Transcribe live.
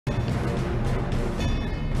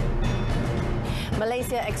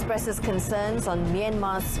Malaysia expresses concerns on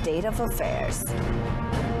Myanmar's state of affairs.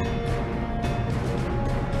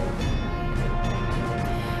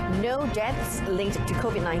 No deaths linked to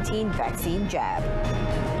COVID-19 vaccine jab.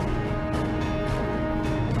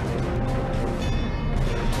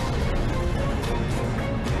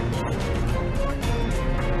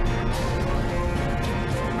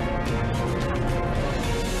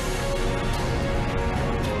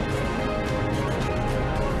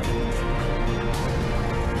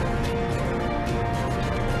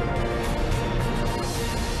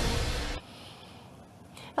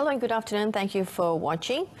 Hello and good afternoon. Thank you for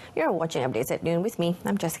watching. You're watching Updates at Noon with me.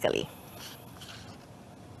 I'm Jessica Lee.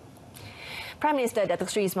 Prime Minister Datuk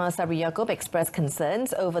Seri Semasa expressed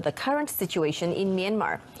concerns over the current situation in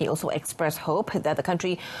Myanmar. He also expressed hope that the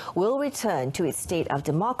country will return to its state of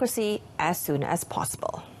democracy as soon as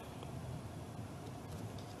possible.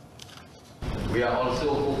 We are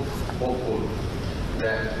also hopeful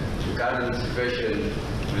that the current situation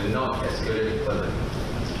will not escalate further.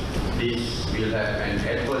 This will have an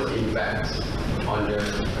adverse impact on the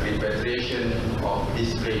repatriation of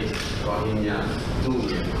displaced Rohingya to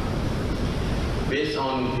Myanmar. Based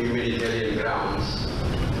on humanitarian grounds,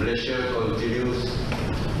 Malaysia continues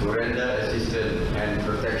to render assistance and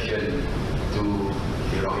protection to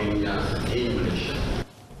the Rohingya in Malaysia.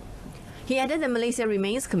 He added that Malaysia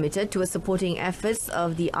remains committed to supporting efforts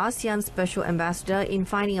of the ASEAN Special Ambassador in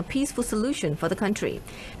finding a peaceful solution for the country.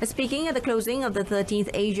 Speaking at the closing of the 13th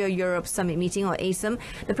Asia-Europe Summit meeting, or ASEM,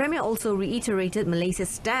 the Premier also reiterated Malaysia's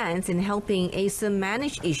stance in helping ASEM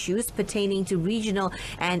manage issues pertaining to regional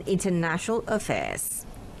and international affairs.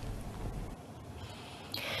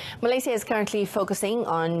 Malaysia is currently focusing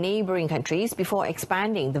on neighbouring countries before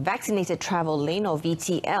expanding the vaccinated travel lane, or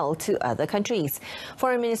VTL, to other countries.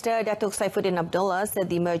 Foreign Minister Datuk Saifuddin Abdullah said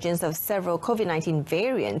the emergence of several COVID-19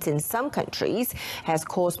 variants in some countries has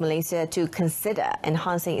caused Malaysia to consider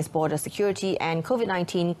enhancing its border security and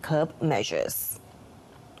COVID-19 curb measures.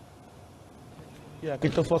 Ya,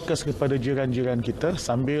 kita fokus kepada jiran-jiran kita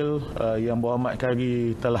sambil Yang Berhormat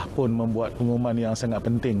Kari telah pun membuat pengumuman yang sangat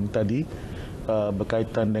penting tadi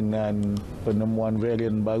berkaitan dengan penemuan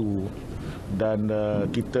varian baru, dan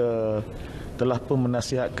kita telah pun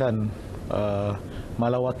menasihatkan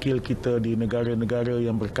malawakil kita di negara-negara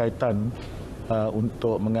yang berkaitan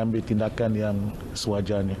untuk mengambil tindakan yang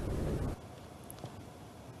sewajarnya.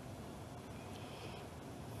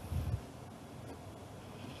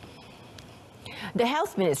 The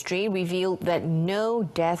Health Ministry revealed that no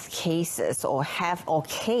death cases or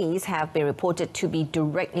case have been reported to be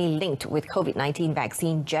directly linked with COVID-19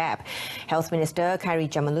 vaccine jab. Health Minister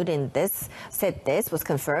Khairy Jamaluddin said this was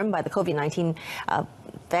confirmed by the COVID-19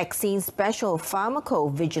 Vaccine Special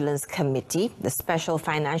Pharmacovigilance Committee, the Special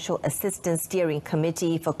Financial Assistance Steering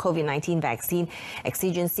Committee for COVID-19 Vaccine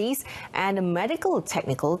Exigencies, and a Medical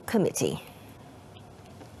Technical Committee.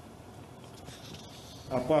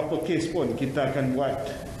 Apa-apa kes pun kita akan buat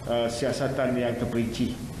siasatan yang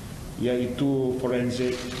terperinci, iaitu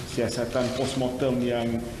forensik, siasatan postmortem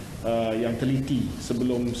yang teliti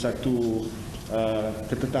sebelum satu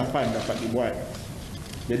ketetapan dapat dibuat.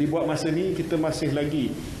 Jadi buat masa ini kita masih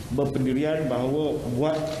lagi berpendirian bahawa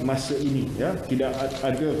buat masa ini tidak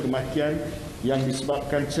ada kematian yang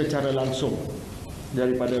disebabkan secara langsung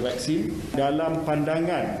daripada vaksin. Dalam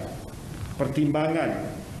pandangan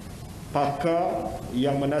pertimbangan pakar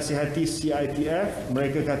yang menasihati CITF,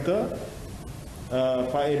 mereka kata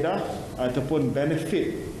faedah ataupun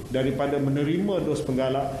benefit daripada menerima dos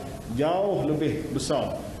penggalak jauh lebih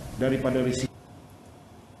besar daripada risiko.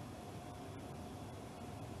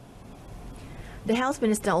 The Health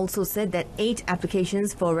Minister also said that 8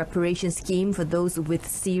 applications for reparation scheme for those with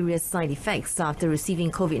serious side effects after receiving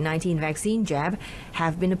COVID-19 vaccine jab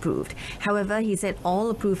have been approved. However, he said all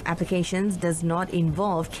approved applications does not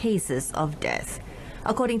involve cases of death.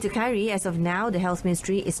 According to Khairy, as of now, the Health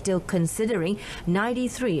Ministry is still considering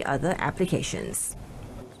 93 other applications.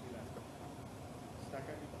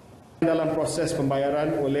 Dalam proses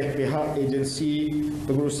pembayaran oleh pihak agensi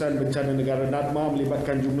pengurusan bencana negara NADMA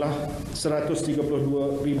melibatkan jumlah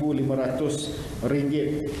RM132,500.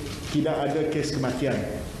 Tidak ada kes kematian,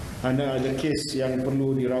 hanya ada kes yang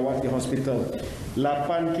perlu dirawat di hospital.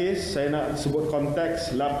 8 kes, saya nak sebut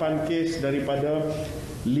konteks, 8 kes daripada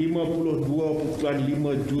 52.5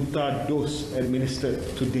 juta dos administered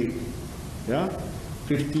to date.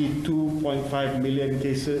 52.5 million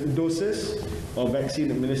doses of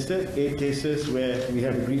vaccine administered, 8 cases where we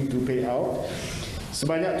have agreed to pay out.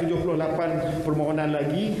 Sebanyak 78 permohonan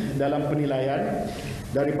lagi dalam penilaian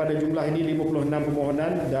Daripada jumlah ini 56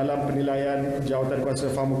 permohonan dalam penilaian Jawatan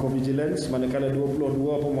Kuasa Pharmacovigilance, manakala 22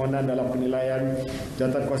 permohonan dalam penilaian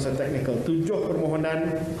Jawatan Kuasa Teknikal. 7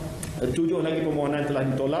 lagi permohonan telah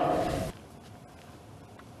ditolak.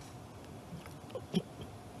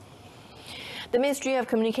 The Ministry of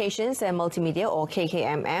Communications and Multimedia, or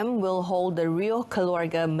KKMM, will hold the Rio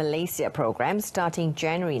Keluarga Malaysia program starting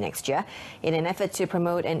January next year in an effort to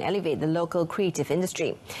promote and elevate the local creative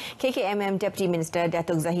industry. KKMM Deputy Minister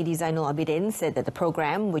Datuk Zahidi Zainul Abidin said that the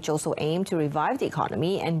program, which also aimed to revive the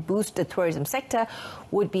economy and boost the tourism sector,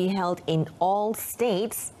 would be held in all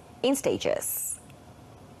states in stages.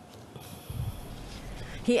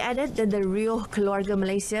 He added that the Rio Keluarga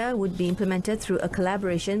Malaysia would be implemented through a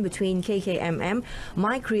collaboration between KKMM,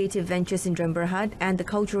 My Creative Ventures in Berhad, and the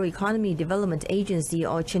Cultural Economy Development Agency,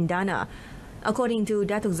 or Cendana. According to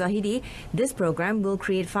Datuk Zahidi, this program will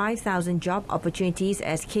create 5,000 job opportunities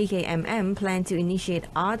as KKMM plan to initiate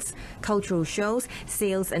arts, cultural shows,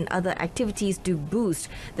 sales and other activities to boost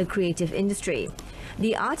the creative industry.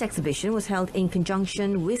 The art exhibition was held in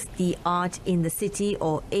conjunction with the Art in the City,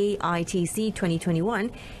 or AITC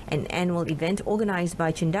 2021, an annual event organized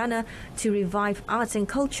by Cendana to revive arts and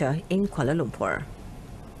culture in Kuala Lumpur.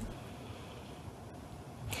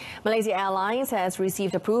 Malaysia Airlines has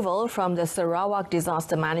received approval from the Sarawak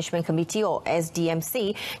Disaster Management Committee, or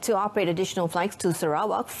SDMC, to operate additional flights to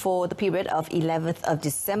Sarawak for the period of 11th of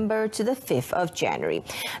December to the 5th of January.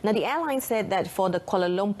 Now, the airline said that for the Kuala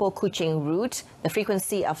Lumpur-Kuching route, the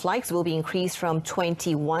frequency of flights will be increased from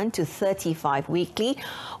 21 to 35 weekly,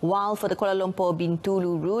 while for the Kuala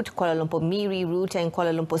Lumpur-Bintulu route, Kuala Lumpur-Miri route and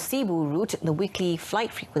Kuala Lumpur-Sibu route, the weekly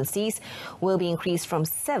flight frequencies will be increased from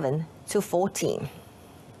 7 to 14.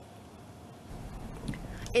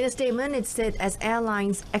 In a statement, it said as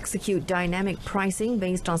airlines execute dynamic pricing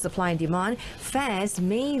based on supply and demand, fares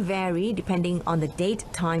may vary depending on the date,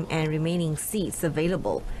 time and remaining seats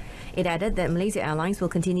available. It added that Malaysia Airlines will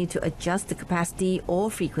continue to adjust the capacity or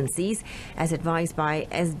frequencies as advised by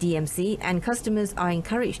SDMC, and customers are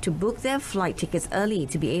encouraged to book their flight tickets early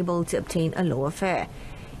to be able to obtain a lower fare.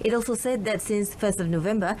 It also said that since 1st of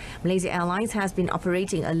November, Malaysia Airlines has been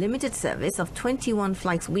operating a limited service of 21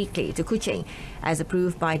 flights weekly to Kuching, as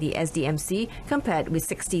approved by the SDMC, compared with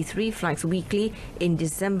 63 flights weekly in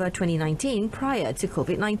December 2019 prior to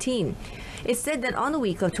COVID-19. It said that on the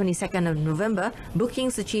week of 22nd of November,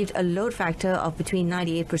 bookings achieved a load factor of between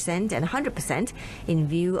 98% and 100% in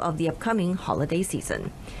view of the upcoming holiday season.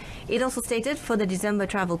 It also stated for the December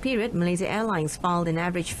travel period, Malaysia Airlines filed an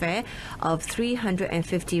average fare of 350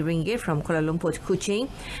 ringgit from Kuala Lumpur to Kuching,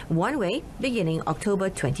 one way, beginning October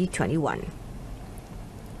 2021.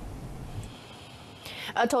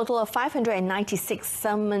 A total of 596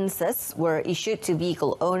 summonses were issued to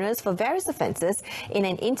vehicle owners for various offences in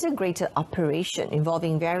an integrated operation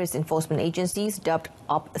involving various enforcement agencies dubbed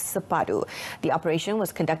Op Sepadu. The operation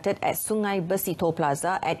was conducted at Sungai Besi Toll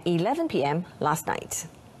Plaza at 11 p.m. last night.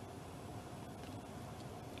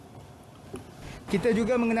 Kita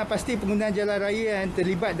juga mengenal pasti pengguna jalan raya yang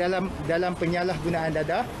terlibat dalam penyalahgunaan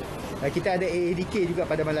dadah. Kita ada AADK juga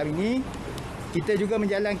pada malam ini. Kita juga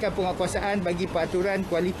menjalankan penguatkuasaan bagi peraturan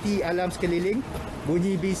kualiti alam sekeliling,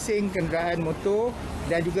 bunyi bising kenderaan motor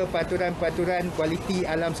dan juga peraturan-peraturan kualiti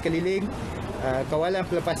alam sekeliling, kawalan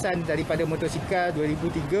pelepasan daripada motosikal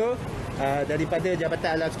 2003 daripada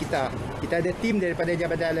Jabatan Alam Sekitar. Kita ada tim daripada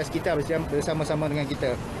Jabatan Alam Sekitar bersama-sama dengan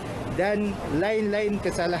kita. Dan lain-lain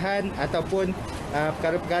kesalahan ataupun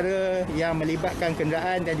perkara-perkara yang melibatkan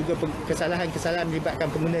kenderaan dan juga kesalahan-kesalahan melibatkan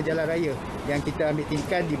pengguna jalan raya yang kita ambil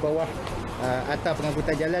tindakan di bawah Akta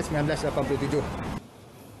Pengangkutan Jalan 1987.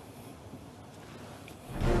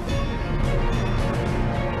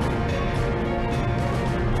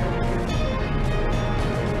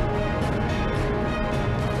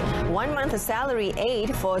 One-month salary aid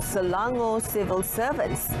for Selangor civil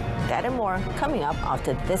servants. That and more coming up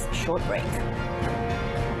after this short break.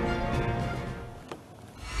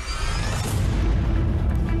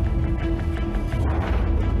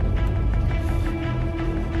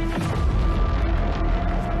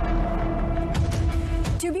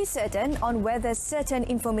 To be certain on whether certain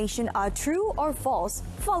information are true or false,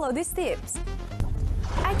 follow these tips.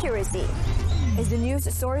 Accuracy. Is the news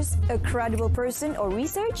source a credible person or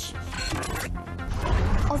research?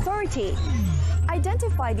 Authority.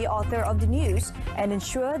 Identify the author of the news and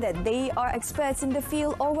ensure that they are experts in the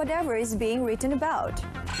field or whatever is being written about.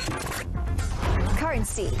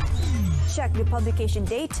 Currency. Check the publication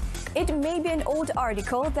date. It may be an old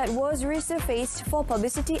article that was resurfaced for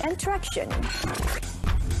publicity and traction.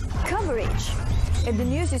 Coverage. If the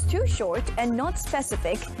news is too short and not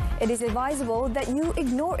specific, it is advisable that you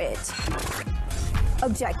ignore it.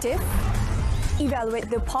 Objective: evaluate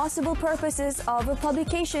the possible purposes of a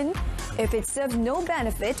publication. If it serves no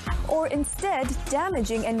benefit or instead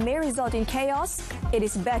damaging and may result in chaos, it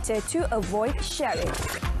is better to avoid sharing.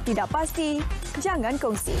 Tidak pasti, jangan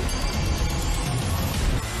kongsi.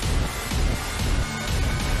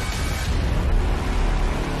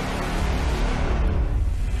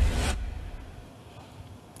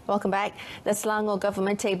 Welcome back. The Selangor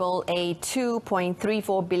government tabled a 2.34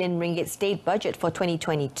 billion ringgit state budget for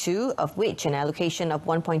 2022, of which an allocation of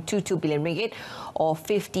 1.22 billion ringgit or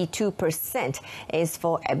 52% is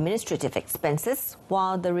for administrative expenses,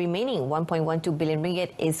 while the remaining 1.12 billion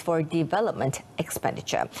ringgit is for development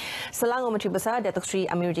expenditure. Selangor Menteri Besar Datuk Seri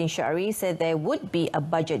Amiruddin Syari said there would be a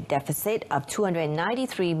budget deficit of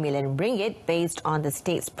 293 million ringgit based on the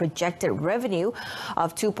state's projected revenue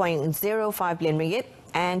of 2.05 billion ringgit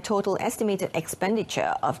and total estimated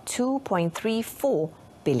expenditure of 2.34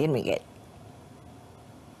 billion ringgit.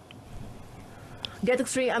 Datuk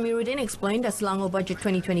Seri Amiruddin explained that Selangor Budget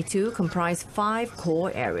 2022 comprised 5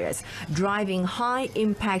 core areas: driving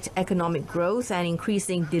high-impact economic growth and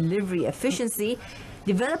increasing delivery efficiency,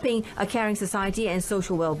 developing a caring society and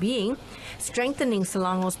social well-being, strengthening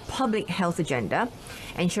Selangor's public health agenda,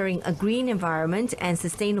 ensuring a green environment and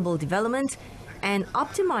sustainable development, and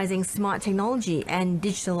optimizing smart technology and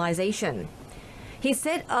digitalization. He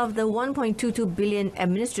said of the 1.22 billion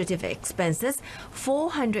administrative expenses,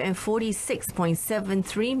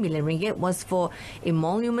 446.73 million ringgit was for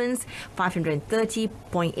emoluments,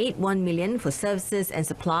 530.81 million for services and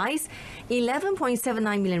supplies, 11.79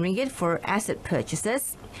 million ringgit for asset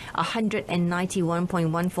purchases,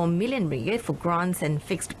 191.14 million ringgit for grants and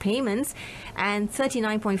fixed payments, and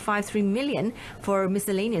 39.53 million for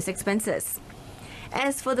miscellaneous expenses.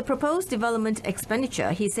 As for the proposed development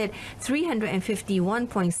expenditure, he said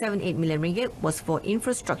 351.78 million ringgit was for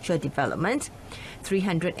infrastructure development,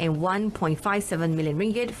 301.57 million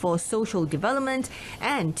ringgit for social development,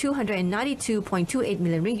 and 292.28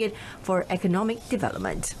 million ringgit for economic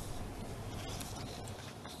development.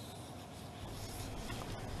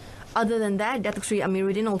 Other than that, Datuk Seri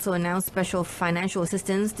Amiruddin also announced special financial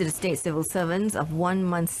assistance to the state civil servants of 1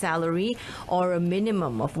 month's salary or a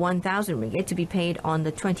minimum of 1,000 ringgit to be paid on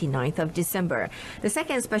the 29th of December. The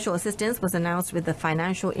second special assistance was announced with the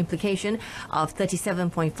financial implication of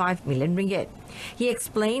 37.5 million ringgit. He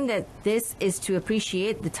explained that this is to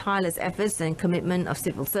appreciate the tireless efforts and commitment of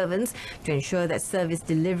civil servants to ensure that service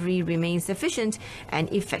delivery remains efficient and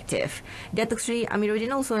effective. Datuk Seri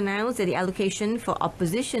Amiruddin also announced that the allocation for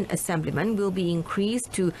opposition assemblymen will be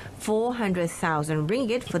increased to 400,000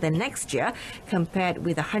 ringgit for the next year, compared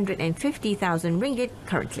with 150,000 ringgit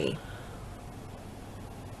currently.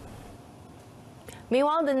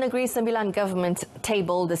 Meanwhile, the Negeri Sembilan government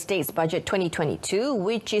tabled the state's budget 2022,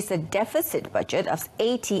 which is a deficit budget of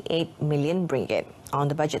 88 million ringgit. On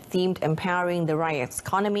the budget themed empowering the rakyat's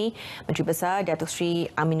economy, Menteri Besar Datuk Seri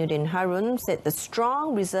Aminuddin Harun said the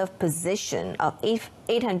strong reserve position of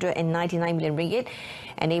 899 million ringgit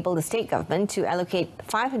enabled the state government to allocate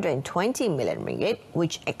 520 million ringgit,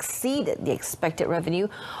 which exceeded the expected revenue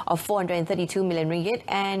of 432 million ringgit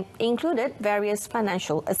and included various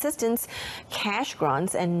financial assistance, cash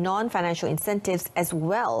grants and non-financial incentives as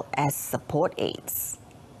well as support aids.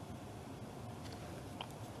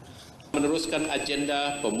 Meneruskan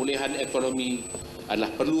agenda pemulihan ekonomi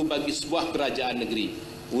adalah perlu bagi sebuah kerajaan negeri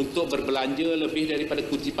untuk berbelanja lebih daripada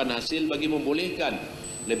kutipan hasil bagi membolehkan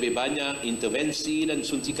lebih banyak intervensi dan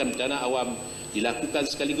suntikan dana awam dilakukan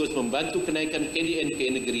sekaligus membantu kenaikan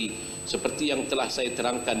KDNK negeri seperti yang telah saya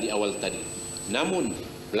terangkan di awal tadi. Namun,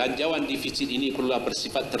 belanjawan defisit ini perlulah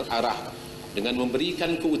bersifat terarah dengan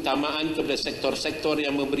memberikan keutamaan kepada sektor-sektor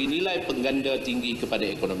yang memberi nilai pengganda tinggi kepada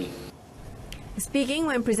ekonomi. Speaking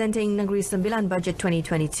when presenting Negeri Sembilan Budget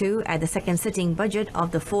 2022 at the second sitting budget of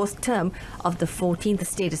the fourth term of the 14th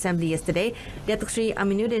State Assembly yesterday, Datuk Seri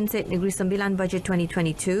Aminuddin said Negeri Sembilan Budget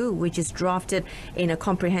 2022, which is drafted in a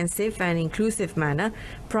comprehensive and inclusive manner,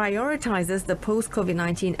 prioritizes the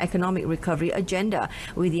post-COVID-19 economic recovery agenda,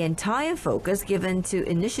 with the entire focus given to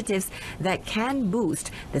initiatives that can boost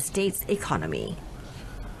the state's economy.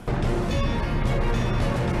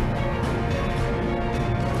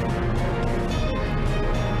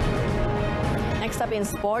 Next up in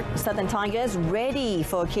sport, Southern Tigers ready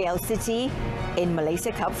for KL City in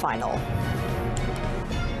Malaysia Cup final.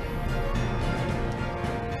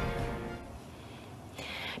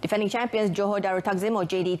 Defending champions Johor Darul Takzim or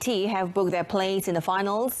JDT have booked their place in the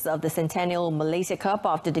finals of the Centennial Malaysia Cup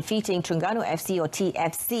after defeating Terengganu FC or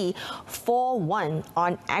TFC 4-1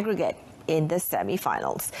 on aggregate. in the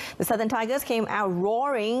semi-finals. The Southern Tigers came out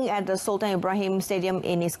roaring at the Sultan Ibrahim Stadium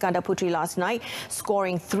in Iskandar Putri last night,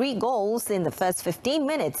 scoring 3 goals in the first 15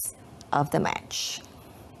 minutes of the match.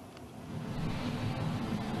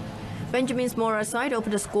 Benjamin's Mora's side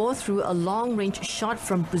opened the score through a long-range shot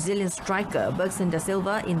from Brazilian striker Bergson da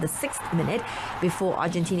Silva in the 6th minute before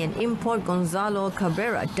Argentinian import Gonzalo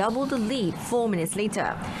Cabrera doubled the lead 4 minutes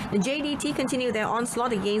later. The JDT continued their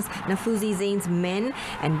onslaught against Nafuzi Zain's men,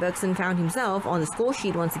 and Bergson found himself on the score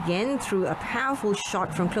sheet once again through a powerful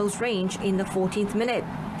shot from close range in the 14th minute.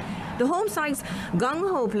 The home side's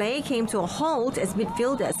gung-ho play came to a halt as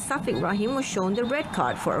midfielder Safiq Rahim was shown the red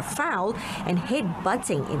card for a foul and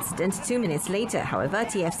head-butting incident 2 minutes later. However,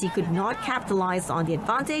 TFC could not capitalise on the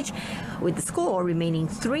advantage, with the score remaining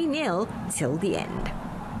 3-0 till the end.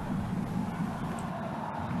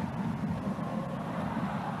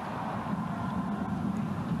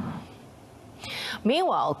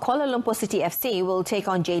 Meanwhile, Kuala Lumpur City FC will take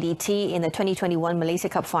on JDT in the 2021 Malaysia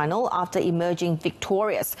Cup final after emerging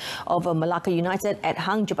victorious over Melaka United at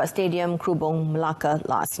Hang Jebat Stadium, Krubong, Melaka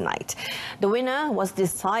last night. The winner was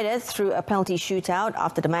decided through a penalty shootout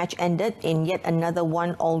after the match ended in yet another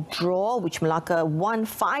 1-1 draw, which Melaka won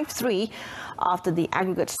 5-3 after the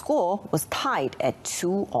aggregate score was tied at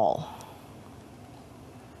 2-2.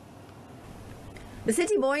 The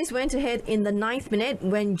City boys went ahead in the 9th minute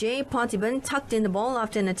when Jay Parthiban tucked in the ball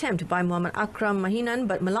after an attempt by Muhammad Akram Mahinan,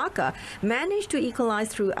 but Melaka managed to equalise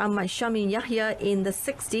through Ahmad Shamin Yahya in the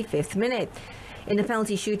 65th minute. In the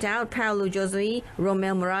penalty shootout, Paulo Josue,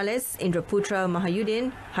 Romel Morales, Indraputra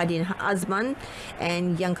Mahayudin, Hadin Azman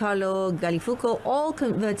and Giancarlo Galifuco all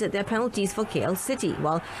converted their penalties for KL City,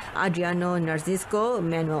 while Adriano Narcisco,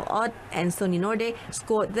 Manuel Ott and Sonny Norde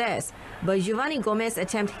scored theirs. But Giovanni Gomez's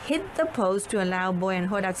attempt hit the post to allow Boyan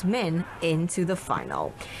Hodak's men into the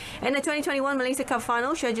final. And the 2021 Malaysia Cup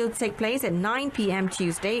final, scheduled to take place at 9 p.m.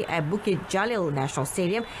 Tuesday at Bukit Jalil National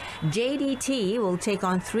Stadium, JDT will take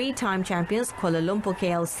on 3-time champions Kuala Lumpur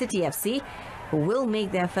KL City FC, who will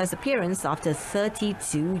make their first appearance after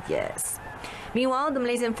 32 years. Meanwhile, the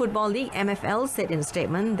Malaysian Football League MFL said in a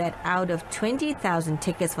statement that out of 20,000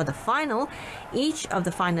 tickets for the final, each of the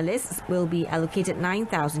finalists will be allocated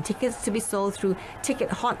 9,000 tickets to be sold through Ticket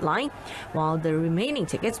Hotline, while the remaining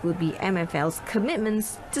tickets will be MFL's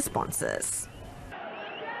commitments to sponsors.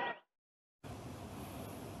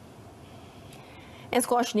 In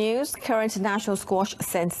squash news, current national squash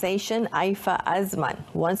sensation Aifa Azman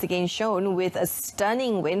once again shown with a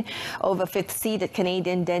stunning win over 5th-seeded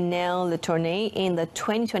Canadian Danielle Letourneur in the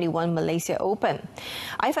 2021 Malaysia Open.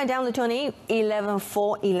 Aifa down Letourneur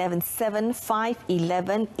 11-4, 11-7,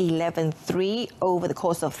 5-11, 11-3 over the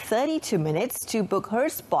course of 32 minutes to book her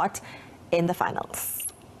spot in the finals.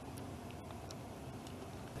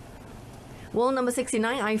 World number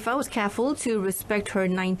 69, Aifa, was careful to respect her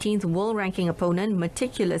 19th world ranking opponent,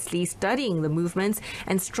 meticulously studying the movements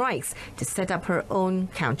and strikes to set up her own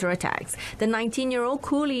counterattacks. The 19-year-old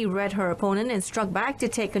coolly read her opponent and struck back to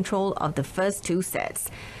take control of the first 2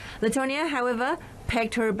 sets. Letourneur, however,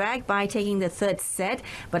 pegged her back by taking the 3rd set,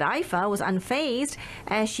 but Aifa was unfazed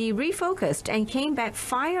as she refocused and came back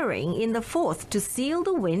firing in the 4th to seal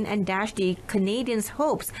the win and dash the Canadians'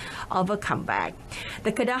 hopes of a comeback.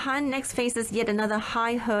 The Kedahan next faces yet another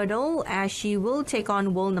high hurdle as she will take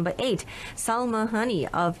on world number 8, Salma Hani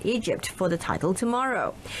of Egypt, for the title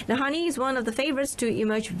tomorrow. Now, Hani is one of the favourites to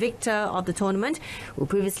emerge victor of the tournament, who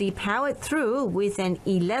previously powered through with an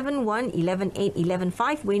 11-1, 11-8,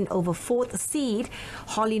 11-5 win over 4th seed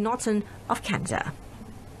Holly Norton of Canada.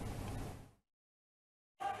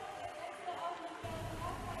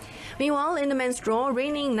 Meanwhile, in the men's draw,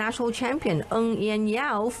 reigning national champion Ng Yen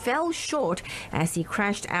Yao fell short as he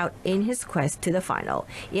crashed out in his quest to the final.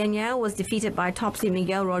 Yen Yao was defeated by top seed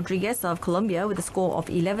Miguel Rodriguez of Colombia with a score of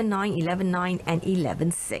 11-9, 11-9 and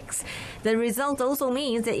 11-6. The result also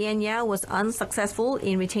means that Yen Yao was unsuccessful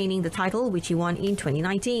in retaining the title, which he won in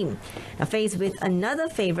 2019. Now, faced with another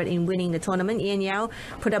favourite in winning the tournament, Yen Yao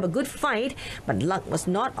put up a good fight, but luck was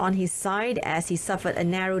not on his side as he suffered a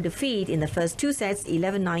narrow defeat in the first 2 sets,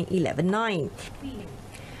 11-9, 11-9.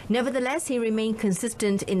 Nevertheless, he remained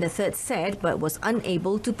consistent in the 3rd set but was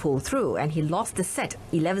unable to pull through, and he lost the set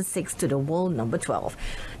 11-6 to the world number 12.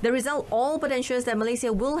 The result all but ensures that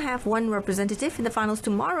Malaysia will have one representative in the finals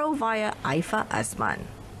tomorrow via Aifa Azman.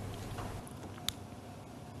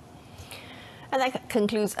 And that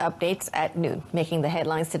concludes updates at noon. Making the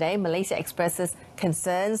headlines today, Malaysia expresses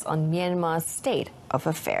concerns on Myanmar's state of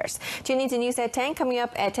affairs. Tune in to News at 10, coming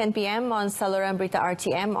up at 10 p.m. on saluran Berita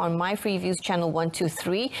RTM on My Free Views channel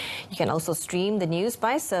 123. You can also stream the news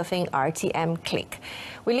by surfing RTM Click.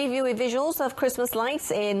 We leave you with visuals of Christmas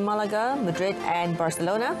lights in Malaga, Madrid and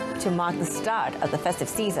Barcelona to mark the start of the festive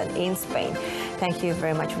season in Spain. Thank you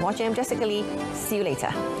very much for watching. I'm Jessica Lee. See you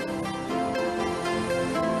later.